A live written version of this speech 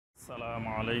আসসালামু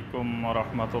আলাইকুম ওয়া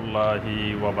রাহমাতুল্লাহি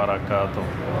ওয়া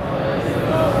বারাকাতুহু।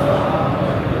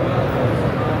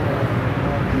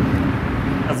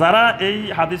 যারা এই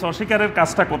হাদিস অস্বীকারের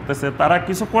কাজটা করতেছে তারা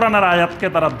কিছু কোরআনের আয়াতকে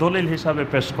তারা দলিল হিসাবে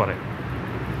পেশ করে,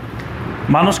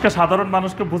 সাধারণ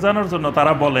মানুষকে বোঝানোর জন্য।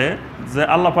 তারা বলে যে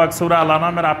আল্লাহ পাক সূরা আল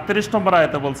আনআমের ৩৮ নম্বর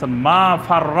আয়াতে বলছেন, মা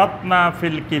ফাররাতনা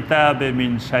ফিল কিতাবে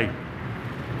মিন শাই,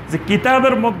 যে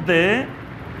কিতাবের মধ্যে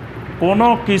কোনো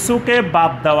কিছুকে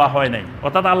বাদ দেওয়া হয় নাই,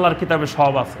 অর্থাৎ আল্লাহর কিতাবে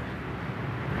সব আছে।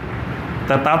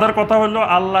 তা তাদের কথা হলো,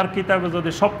 আল্লাহর কিতাবে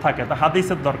যদি সব থাকে তা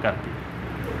হাদিসের দরকার কি?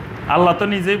 আল্লাহ তো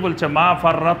নিজেই বলছে, মা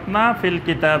ফাররাতনা ফিল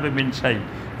কিতাবে মিন শাই,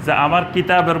 যে আমার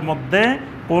কিতাবের মধ্যে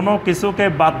কোনো কিছুকে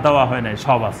বাদ দেওয়া হয় নাই,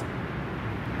 সব আছে।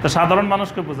 তো সাধারণ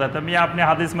মানুষকে বোঝায়, তুমি আপনি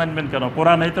হাদিস মানবেন কেন?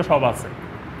 কোরআনেই তো সব আছে।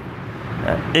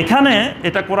 এখানে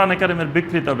এটা কোরআনে কারিমের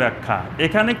বিকৃত ব্যাখ্যা।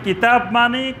 এখানে কিতাব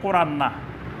মানে কোরআন না,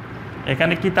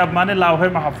 এখানে কিতাব মানে লাউহে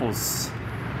মাহফুজ।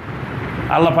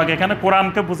 আল্লাহ পাক এখানে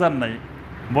কোরআনকে বোঝান নাই,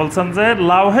 বলছেন যে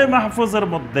লাউহে মাহফুজের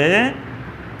মধ্যে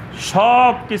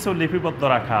সব কিছু লিপিবদ্ধ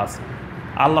রাখা আছে।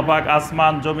 আল্লাহ পাক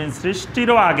আসমান জমিন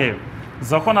সৃষ্টিরও আগে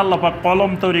যখন আল্লাহ পাক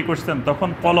কলম তৈরি করছেন, তখন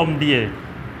কলম দিয়ে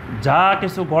যা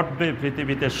কিছু ঘটবে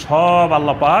পৃথিবীতে সব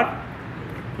আল্লাহ পাক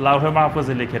লাউহে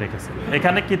মাহফুজে লিখে রেখেছেন।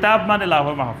 এখানে কিতাব মানে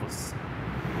লাউহে মাহফুজ।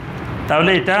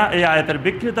 তাহলে এটা এই আয়াতের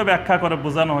বিকৃত ব্যাখ্যা করে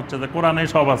বোঝানো হচ্ছে যে কোরআনে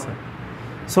সব আছে।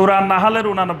 সূরা নাহলের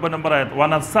 ৮৯ নম্বর আয়াত,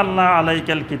 ওয়ানাজ্জালনা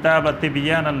আলাইকাল কিতাবা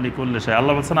তিবিয়ানান লিকুল্লি শাই,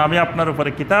 আল্লাহ বলছেন আমি আপনার উপরে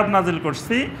কিতাব নাজিল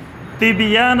করছি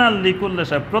তিবিয়ানান লিকুল্লি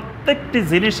শাই, প্রত্যেকটি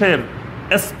জিনিসের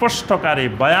স্পষ্টকারী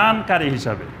বয়ানকারী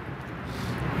হিসাবে।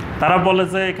 তারা বলে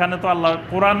যে এখানে তো আল্লাহ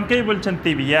কোরআনকেই বলছেন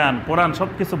তিবিয়ান, কোরআন সব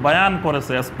কিছু বয়ান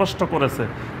করেছে, স্পষ্ট করেছে,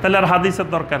 তাহলে আর হাদিসের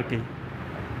দরকার কি?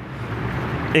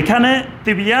 এখানে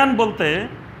তিবিয়ান বলতে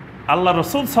আল্লাহ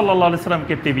রসুল সাল্লাল্লাহু আলাইহি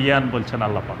সাল্লামকে তিবিয়ান বলছেন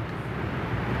আল্লাহ পাক,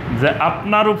 যে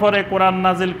আপনার উপরে কোরআন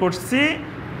নাজিল করছি,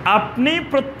 আপনি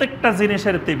প্রত্যেকটা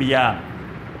জিনিসের তিবিয়ান।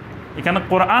 এখানে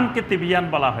কোরআনকে তিবিয়ান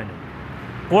বলা হয়নি।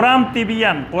 কোরআন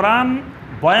তিবিয়ান, কোরআন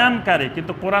বয়ানকারী,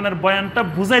 কিন্তু কোরআনের বয়ানটা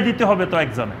বুঝাই দিতে হবে তো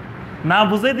একজনে, না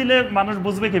বুঝাই দিলে মানুষ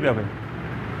বুঝবে কীভাবে?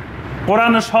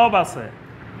 কোরআনে সব আছে,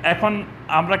 এখন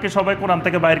আমরা কি সবাই কোরআন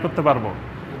থেকে বাইর করতে পারবো?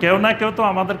 কেউ না কেউ তো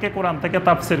আমাদেরকে কোরআন থেকে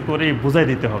তাফসির করে বুঝাই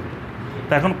দিতে হবে।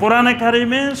 তা এখন কোরআনে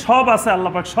কারিমে সব আছে,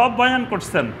 আল্লাহ পাক সব বয়ান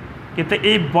করছেন, কিন্তু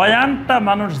এই বয়ানটা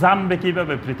মানুষ জানবে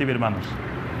কিভাবে? পৃথিবীর মানুষ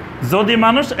যদি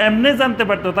মানুষ এমনি জানতে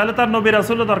পারতো তাহলে তার নবী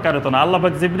রাসূলের দরকার হতো না। আল্লাহ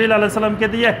পাক জিবরিল আলাইহিস সালামকে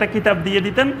দিয়ে একটা কিতাব দিয়ে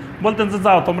দিতেন, বলতেন যে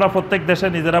যাও তোমরা প্রত্যেক দেশে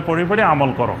নিজেরা পড়ে পড়ে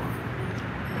আমল করো।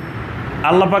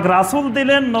 আল্লাহ পাক রাসূল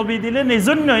দিলেন, নবী দিলেন এই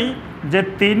জন্যই যে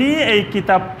তিনি এই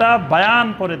কিতাবটা বয়ান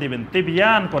করে দিবেন,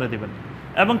 তিবিয়ান করে দিবেন,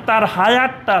 এবং তার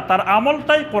হায়াতটা, তার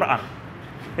আমলটাই কোরআন।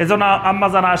 এজন্য আম্মা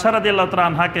জান আয়েশা রাদিয়াল্লাহু তাআলা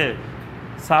আনহাকে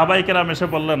সাহাবায়ে কেরাম এসে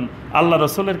বললেন, আল্লাহ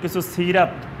রসুলের কিছু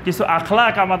সিরাত, কিছু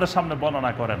আখলাক আমাদের সামনে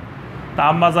বর্ণনা করেন। তা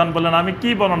আম্মা জান বললেন, আমি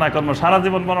কি বর্ণনা করবো? সারা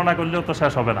জীবন বর্ণনা করলেও তো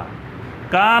শেষ হবে না।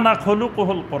 কানা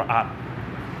খুলুকুহুল কোরআন,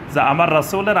 যে আমার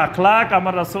রাসূলের আখলাক,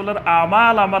 আমার রাসূলের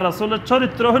আমাল, আমার রাসূলের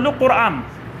চরিত্র হলো কোরআন।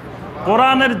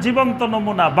 কোরআনের জীবন্ত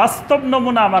নমুনা, বাস্তব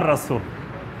নমুনা আমার রাসূল।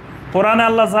 কোরআনে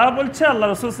আল্লাহ যা বলছে আল্লাহ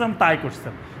রাসূল সাল্লাল্লাহু আলাইহি ওয়াসাল্লাম তাই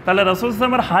করছেন। তাহলে রাসূল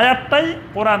সাল্লাল্লাহু আলাইহি ওয়াসাল্লামের হায়াতটাই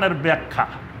কোরআনের ব্যাখ্যা।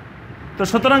 তো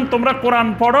সুতরাং তোমরা কোরআন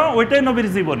পড়ো, ওইটাই নবীর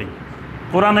জীবনী।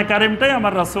 কোরআনে কারিমটাই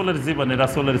আমার রাসূলের জীবনী,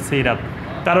 রাসূলের সিরাত।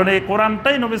 কারণ এই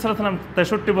কোরআনটাই নবী সাল্লাল্লাহু আলাইহি ওয়াসাল্লাম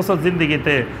 63 বছর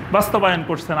জিন্দেগিতে বাস্তবায়ন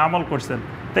করছেন, আমল করছেন।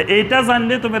 তো এইটা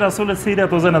জানলে তুমি রাসূলের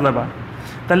সিরাতও জেনে যাবা।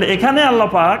 তাহলে এখানে আল্লাহ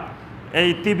পাক এই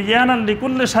তিবিয়ানান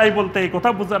লিকুল্লি শাই বলতে এই কথা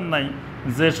বোঝান নাই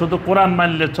যে শুধু কোরআন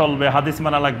মানলে চলবে, হাদিস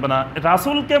মানা লাগবে না।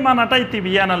 রাসূলকে মানাটাই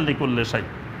তিবিয়ানান লিকুল্লি শাই।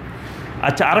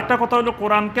 আচ্ছা, আরেকটা কথা হলো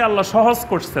কোরআনকে আল্লাহ সহজ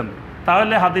করছেন,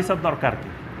 তাহলে হাদিসের দরকার কি?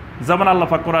 যেমন আল্লাহ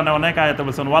পাক কোরআনে অনেক আয়াতে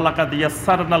বলছেন, ওয়ালাকাদ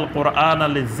ইয়াসসারনাল কোরআনা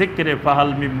লিযিকরি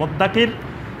ফাহাল মিন মুদ্দাকির।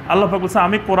 আল্লাহ পাক বলছেন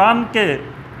আমি কোরআনকে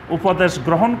উপদেশ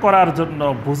গ্রহণ করার জন্য,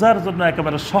 বোঝার জন্য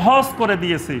একেবারে সহজ করে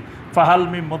দিয়েছি। ফাহাল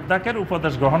মিন মুদ্দাকির,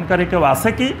 উপদেশ গ্রহণকারী কেউ আছে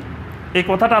কি? এই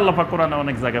কথাটা আল্লাহ পাক কোরআনে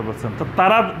অনেক জায়গায় বলছেন। তো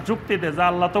তারা যুক্তি দেয় যে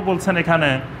আল্লাহ তো বলছেন এখানে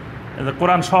যে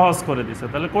কোরআন সহজ করে দিয়েছে,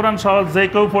 তাহলে কোরআন সহজ, যে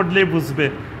কেউ পড়লেই বুঝবে,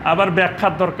 আবার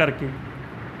ব্যাখ্যার দরকার কি?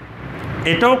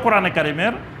 এটাও কোরআনে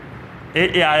কারিমের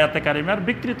এই আয়াতে কারিমের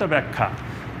বিকৃত ব্যাখ্যা।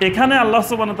 এখানে আল্লাহ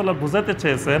সুবহানাহু ওয়া তাআলা বুঝাতে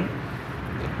চেয়েছেন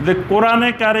যে কোরআনে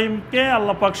কারিমকে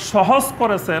আল্লাহ পাক সহজ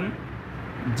করেছেন,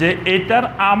 যে এটার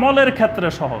আমলের ক্ষেত্রে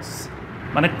সহজ,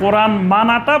 মানে কোরআন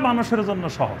মানাটা মানুষের জন্য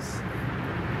সহজ।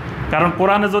 কারণ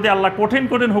কোরআনে যদি আল্লাহ কঠিন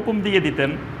কঠিন হুকুম দিয়ে দিতেন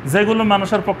যেগুলো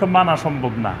মানুষের পক্ষে মানা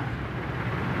সম্ভব না,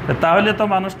 তাহলে তো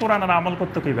মানুষ কোরআনের আমল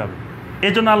করতে কীভাবে?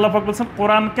 এই জন্য আল্লাহ পাক বলছেন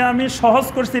কোরআনকে আমি সহজ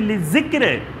করছি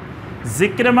লিযিকরে।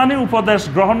 জিক্রে মানে উপদেশ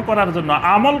গ্রহণ করার জন্য,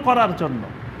 আমল করার জন্য।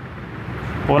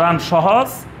 কোরআন সহজ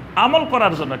আমল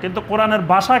করার জন্য, কিন্তু কোরআনের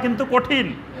ভাষা কিন্তু কঠিন।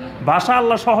 ভাষা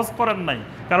আল্লাহ সহজ করেন নাই,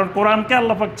 কারণ কোরআনকে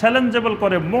আল্লাহ পাক চ্যালেঞ্জেবল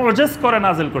করে মুজিজ করে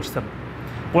নাজিল করছেন।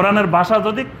 কোরআনের ভাষা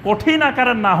যদি কঠিন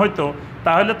আকারের না হইতো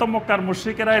তাহলে তো মক্কার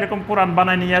মুশরিকেরা এরকম কোরআন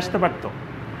বানায় নিয়ে আসতে পারতো।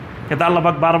 কিন্তু আল্লাহ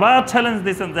পাক বারবার চ্যালেঞ্জ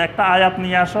দিয়েছেন যে একটা আয়াত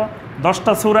নিয়ে আসো,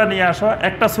 10টা সূরা নিয়ে আসো,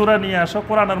 একটা সূরা নিয়ে আসো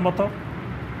কোরআনের মতো।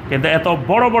 কিন্তু এত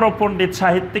বড় বড় পণ্ডিত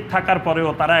সাহিত্যিক থাকার পরেও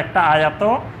তারা একটা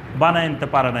আয়াতও বানায় নিতে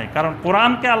পারে নাই, কারণ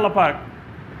কোরআনকে আল্লাহ পাক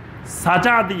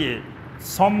সাজা দিয়ে,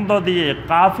 ছন্দ দিয়ে,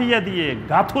 কাফিয়া দিয়ে,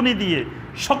 গাঁথুনি দিয়ে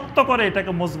শক্ত করে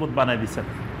এটাকে মজবুত বানায় দিয়েছেন।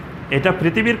 এটা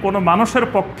পৃথিবীর কোনো মানুষের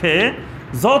পক্ষে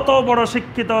যত বড়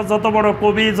শিক্ষিত, যত বড়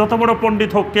কবি, যত বড়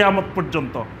পণ্ডিত হোক কিয়ামত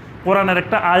পর্যন্ত কোরআনের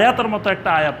একটা আয়াতের মতো একটা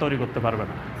আয়াত তৈরি করতে পারবে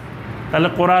না। তাহলে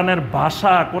কোরআনের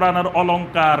ভাষা, কোরআনের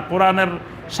অলঙ্কার, কোরআনের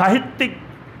সাহিত্যিক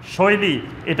শৈলী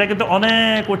এটা কিন্তু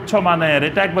অনেক উচ্চ মানের,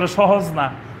 এটা একবারে সহজ না।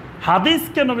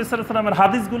 হাদিসকে নবী সাল্লাল্লাহু আলাইহি ওয়াসাল্লামের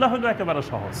হাদিসগুলো হলো একেবারে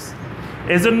সহজ।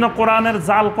 এজন্য কোরআনের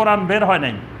জাল কোরআন বের হয়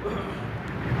নাই,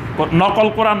 নকল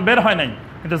কোরআন বের হয় নাই,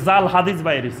 কিন্তু জাল হাদিস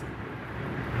বাইরেছে।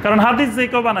 কারণ হাদিস যে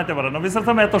কেউ বানাইতে পারে। নবী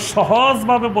সাল্লাল্লাহু আলাইহি ওয়াসাল্লাম এত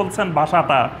সহজভাবে বলছেন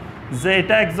ভাষাটা যে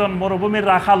এটা একজন মরুভূমির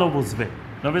রাখালও বুঝবে।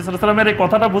 নবী সাল্লাল্লাহু আলাইহি ওয়াসাল্লামের এই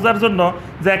কথাটা বোঝার জন্য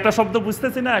যে একটা শব্দ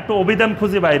বুঝতেছি না, একটু অভিধান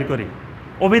খুঁজে বাইর করি,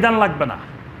 অভিধান লাগবে না।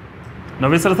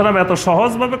 নবী সাল্লাল্লাহু আলাইহি ওয়াসাল্লাম এত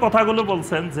সহজভাবে কথাগুলো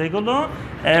বলছেন যেগুলো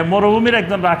মরুভূমির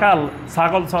একজন রাখাল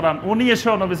ছাগল চরান উনি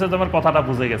এসেও নবী সাল্লাল্লাহু আলাইহি ওয়াসাল্লামের কথাটা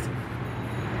বুঝে গেছে।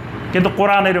 কিন্তু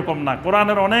কোরআন এরকম না।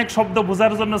 কোরআনের অনেক শব্দ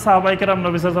বোঝার জন্য সাহাবায়ে কেরাম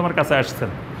নবী সাল্লাল্লাহু আলাইহি ওয়াসাল্লামের কাছে আসছেন,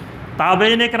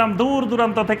 তাবেঈনে কেরাম দূর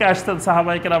দূরান্ত থেকে আসছেন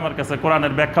সাহাবায়ে কেরামের কাছে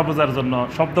কোরআনের ব্যাখ্যা বোঝার জন্য,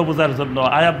 শব্দ বোঝার জন্য,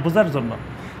 আয়াত বোঝার জন্য।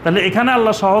 তাহলে এখানে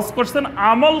আল্লাহ সহজ করছেন,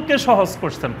 আমলকে সহজ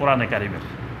করছেন কোরআনে কারিমের।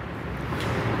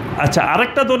 আচ্ছা,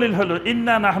 আরেকটা দলিল হলো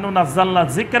ইন্না নাহনু নাযালনা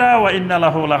যিকরা ওয়া ইন্না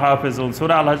লাহু লাহাফিজুন,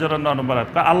 সূরা আল হজরের 9 নম্বর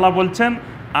আয়াত। আল্লাহ বলছেন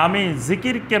আমি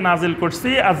জিকিরকে নাজিল করছি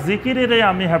আর জিকিরেরই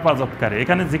আমি হেফাজতকারী।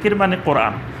 এখানে জিকির মানে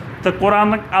কোরআন। তো কোরআন,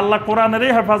 আল্লাহ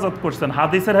কোরআনেরই হেফাজত করছেন,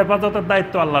 হাদিসের হেফাজতের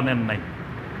দায়িত্ব আল্লাহ নেন নাই।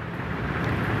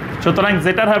 সুতরাং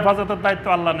যেটার হেফাজতের দায়িত্ব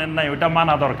আল্লাহ নেন নাই ওইটা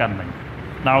মানা দরকার নাই।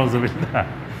 নাউজুবিল্লাহ।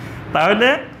 তাহলে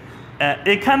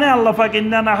এখানে আল্লাহ পাক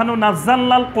ইন্না নাহনু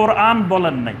নাযালনাল কোরআন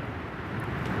বলেন নাই,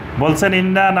 বলছেন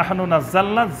ইন্না নাহনু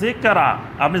নাযালনা যিকরা,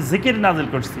 আমি জিকির নাজিল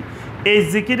করছি। এই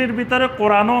জিকিরের ভিতরে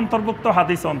কোরআনও অন্তর্ভুক্ত,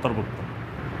 হাদিসও অন্তর্ভুক্ত।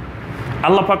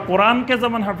 আল্লাহ পাক কোরআনকে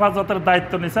যেমন হেফাজতের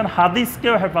দায়িত্ব নিয়েছেন,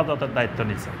 হাদিসকেও হেফাজতের দায়িত্ব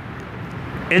নিয়েছেন।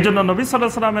 এই জন্য নবী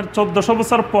সাল্লাল্লাহু আলাইহি ওয়াসাল্লামের 1400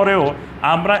 বছর পরেও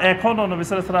আমরা এখনও নবী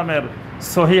সাল্লাল্লাহু আলাইহি ওয়াসাল্লামের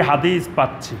সহি হাদিস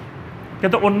পাচ্ছি।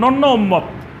 কিন্তু অন্যান্য উম্মত,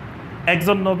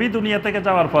 একজন নবী দুনিয়া থেকে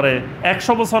যাওয়ার পরে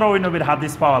 100 বছরও ওই নবীর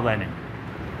হাদিস পাওয়া যায়নি।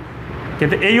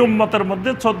 কিন্তু এই উম্মতের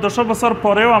মধ্যে 1400 বছর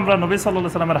পরেও আমরা নবী সাল্লাল্লাহু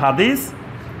আলাইহি ওয়াসাল্লামের হাদিস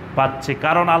পাচ্ছি,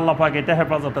 কারণ আল্লাহ পাক এটা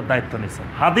হেফাজতের দায়িত্ব নিয়েছেন,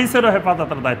 হাদিসেরও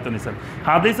হেফাজতের দায়িত্ব নিয়েছেন।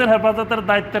 হাদিসের হেফাজতের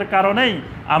দায়িত্বের কারণেই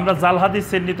আমরা জাল হাদিস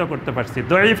চিহ্নিত করতে পারছি,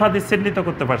 দঈফ হাদিস চিহ্নিত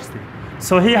করতে পারছি,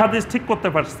 সহি হাদিস ঠিক করতে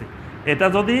পারছি। এটা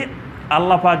যদি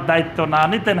আল্লাহ পাক দায়িত্ব না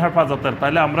নিতেন হেফাজতের,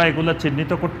 তাহলে আমরা এগুলো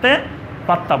চিহ্নিত করতে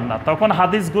পারতাম না। তখন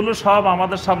হাদিসগুলো সব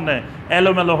আমাদের সামনে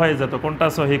এলোমেলো হয়ে যেত, কোনটা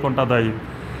সহি কোনটা দঈফ।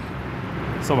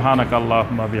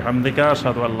 সুবহানাকাল্লাহুম্মা বিহামদিকা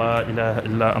আশহাদু আল্লা ইলাহা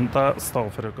ইল্লা আনতা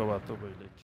আস্তাগফিরুকা ওয়া আতুবু ইলাইক।